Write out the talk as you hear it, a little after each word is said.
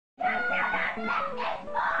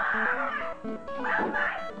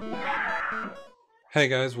Hey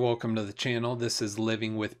guys, welcome to the channel. This is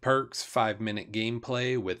Living with Perks 5-minute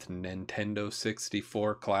gameplay with Nintendo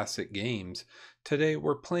 64 classic games. Today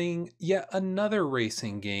we're playing yet another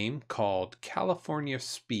racing game called California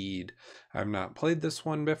Speed. I've not played this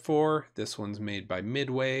one before. This one's made by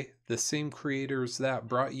Midway, the same creators that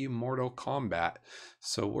brought you Mortal Kombat.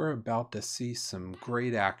 So we're about to see some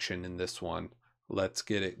great action in this one. Let's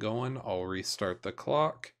get it going. I'll restart the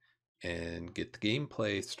clock and get the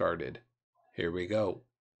gameplay started. Here we go.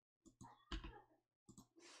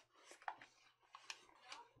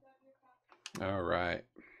 All right.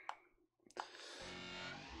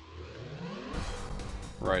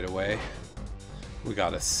 Right away, we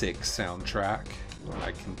got a sick soundtrack,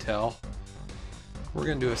 I can tell. We're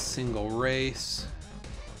gonna do a single race,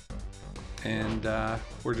 and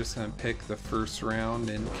we're just gonna pick the first round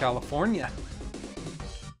in California.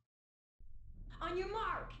 On your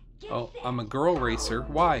mark. Oh, I'm a girl racer.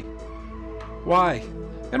 Why? Why?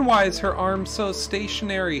 And why is her arm so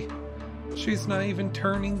stationary? She's not even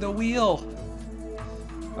turning the wheel.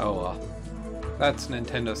 Oh well. That's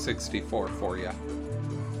Nintendo 64 for you.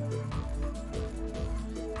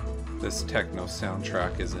 This techno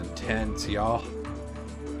soundtrack is intense, y'all.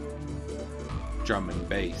 Drum and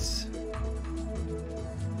bass.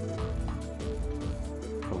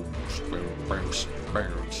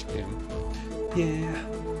 Yeah,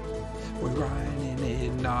 we're riding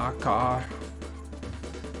in our car.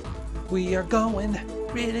 We are going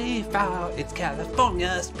really far. It's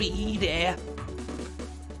California Speed, yeah.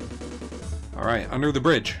 Alright, under the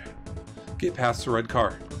bridge. Get past the red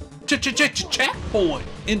car. Checkpoint!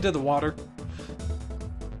 Into the water.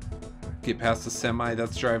 Get past the semi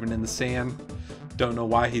that's driving in the sand. Don't know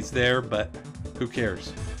why he's there, but who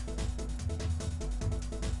cares?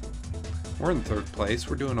 We're in third place.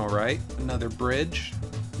 We're doing alright. Another bridge.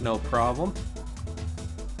 No problem.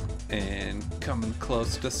 And coming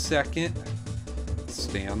close to second.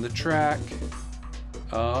 Stay on the track.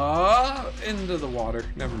 Into the water.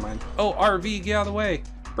 Never mind. Oh, RV, get out of the way.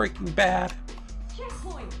 Breaking Bad.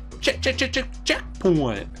 Checkpoint.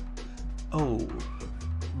 Checkpoint. Oh,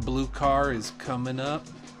 blue car is coming up.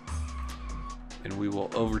 And we will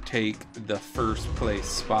overtake the first place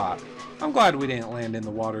spot. I'm glad we didn't land in the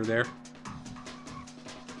water there.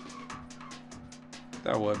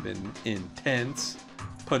 That would have been intense.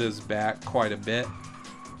 Put us back quite a bit.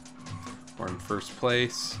 We're in first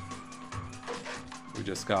place. We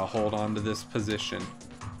just gotta hold on to this position.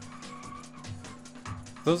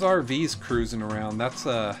 Those RVs cruising around, that's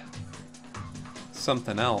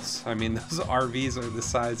something else. I mean, those RVs are the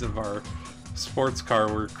size of our sports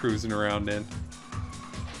car we're cruising around in.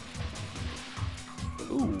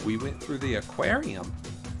 Ooh, we went through the aquarium.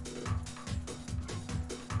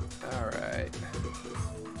 Alright.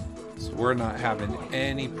 So we're not having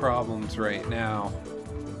any problems right now.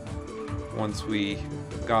 Once we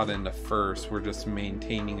got into first, we're just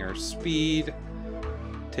maintaining our speed,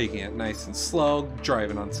 taking it nice and slow,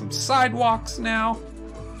 driving on some sidewalks now.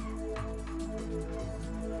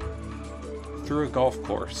 Through a golf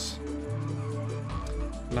course.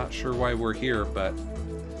 Not sure why we're here, but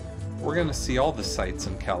we're gonna see all the sights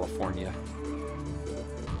in California.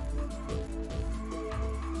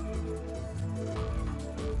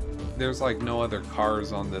 There's like no other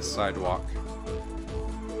cars on this sidewalk.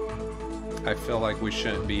 I feel like we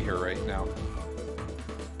shouldn't be here right now.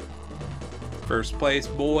 First place,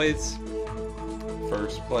 boys.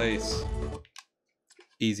 First place.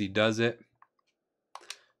 Easy does it.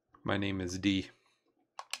 My name is D.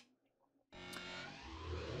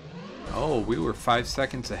 Oh, we were 5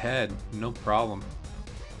 seconds ahead. No problem.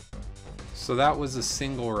 So that was a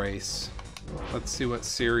single race. Let's see what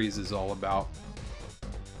series is all about.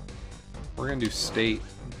 We're gonna do state.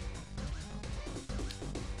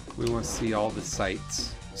 We want to see all the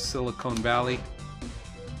sights. Silicon Valley.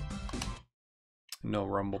 No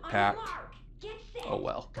rumble pack. Oh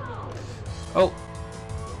well. Oh!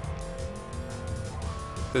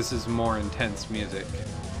 This is more intense music.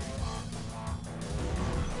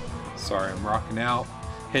 Sorry, I'm rocking out.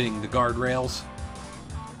 Hitting the guardrails.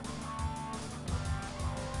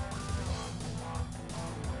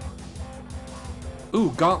 Ooh,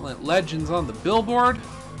 Gauntlet Legends on the billboard.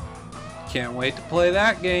 Can't wait to play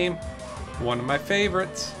that game. One of my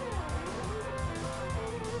favorites.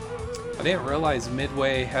 I didn't realize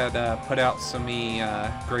Midway had put out so many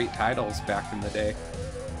great titles back in the day.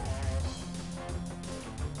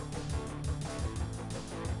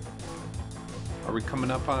 Are we coming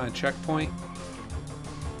up on a checkpoint?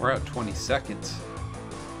 We're at 20 seconds.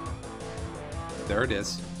 There it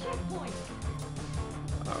is. Checkpoint.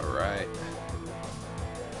 All right.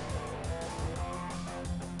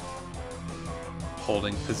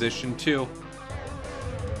 holding position 2.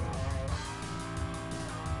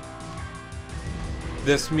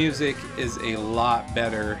 This music is a lot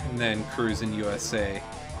better than Cruisin' USA.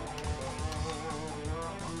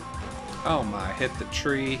 Oh my, hit the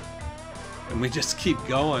tree. And we just keep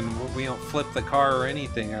going. We don't flip the car or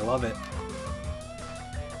anything. I love it.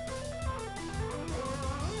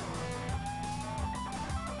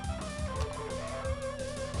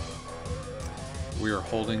 We are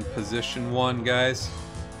holding position 1, guys.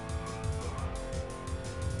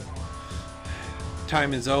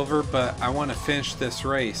 Time is over, but I want to finish this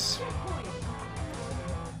race.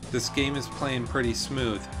 This game is playing pretty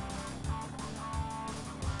smooth.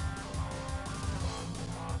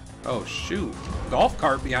 Oh shoot, golf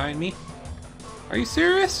cart behind me. Are you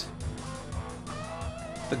serious?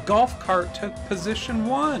 The golf cart took position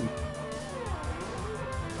 1.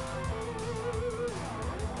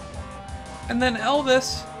 And then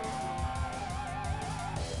Elvis.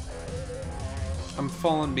 I'm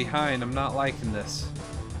falling behind. I'm not liking this.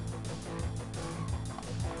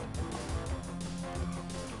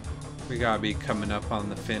 We gotta be coming up on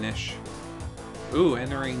the finish. Ooh,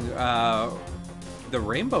 entering the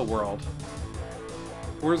Rainbow World.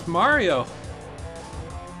 Where's Mario?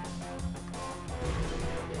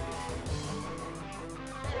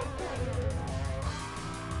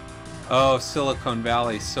 Oh, Silicon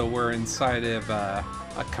Valley. So we're inside of a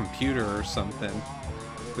computer or something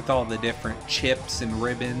with all the different chips and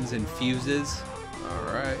ribbons and fuses.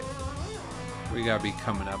 Alright. We gotta be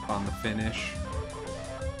coming up on the finish.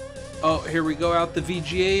 Oh, here we go out the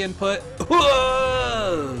VGA input.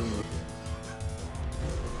 Whoa!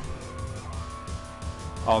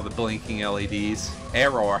 All the blinking LEDs.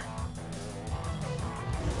 Error.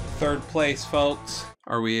 3rd place, folks.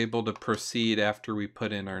 Are we able to proceed after we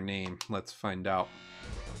put in our name? Let's find out.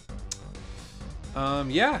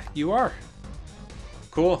 Yeah, you are.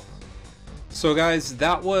 Cool. So guys,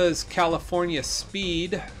 that was California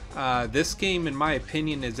Speed. This game, in my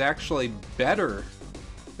opinion, is actually better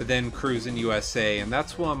than Cruisin' USA, and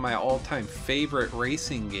that's one of my all-time favorite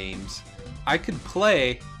racing games. I could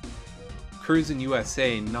play Cruisin'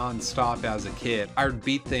 USA non-stop as a kid. I would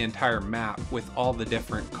beat the entire map with all the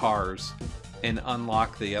different cars and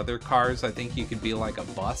unlock the other cars. I think you could be like a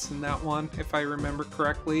bus in that one, if I remember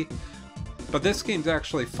correctly. But this game's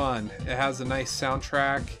actually fun. It has a nice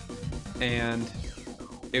soundtrack, and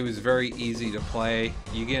it was very easy to play.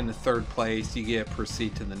 You get into 3rd place, you get to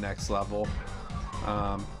proceed to the next level.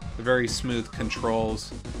 Very smooth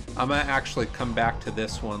controls. I'm gonna actually come back to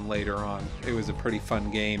this one later on. It was a pretty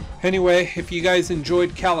fun game. Anyway, if you guys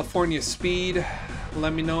enjoyed California Speed,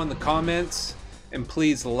 let me know in the comments, and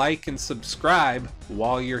please like and subscribe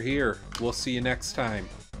while you're here. We'll see you next time.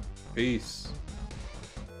 Peace.